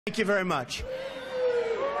Thank you very much.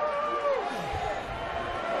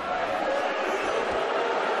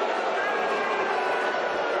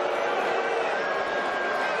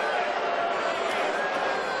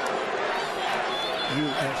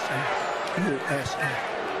 USA.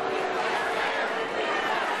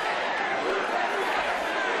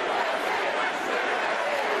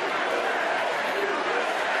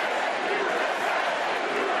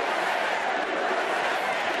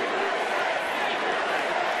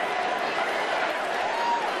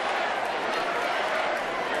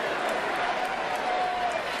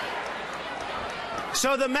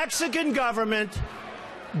 So the Mexican government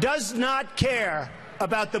does not care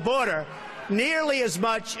about the border nearly as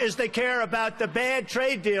much as they care about the bad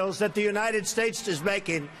trade deals that the United States is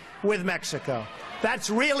making with Mexico. That's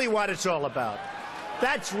really what it's all about.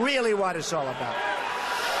 That's really what it's all about.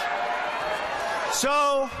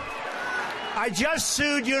 So I just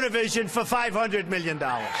sued Univision for $500 million.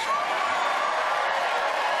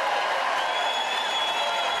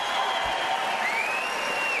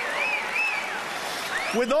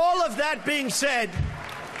 With all of that being said,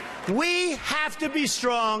 we have to be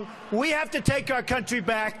strong. We have to take our country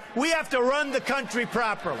back. We have to run the country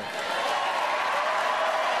properly.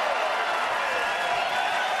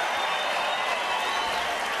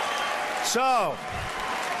 So,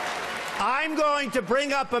 I'm going to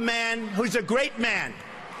bring up a man who's a great man.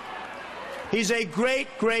 He's a great,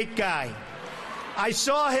 great guy. I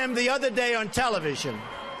saw him the other day on television.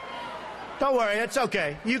 Don't worry, it's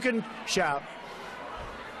okay. You can shout.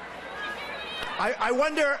 I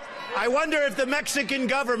wonder if the Mexican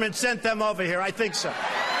government sent them over here. I think so.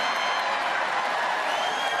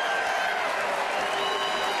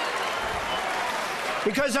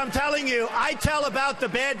 Because I'm telling you, I tell about the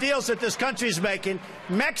bad deals that this country's making.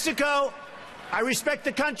 Mexico, I respect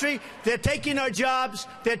the country. They're taking our jobs.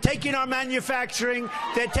 They're taking our manufacturing.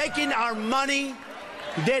 They're taking our money.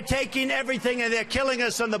 They're taking everything, and they're killing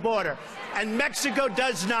us on the border. And Mexico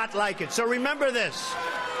does not like it. So remember this.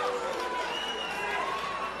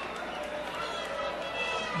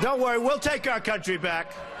 Don't worry, we'll take our country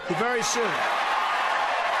back very soon.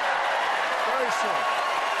 Very soon.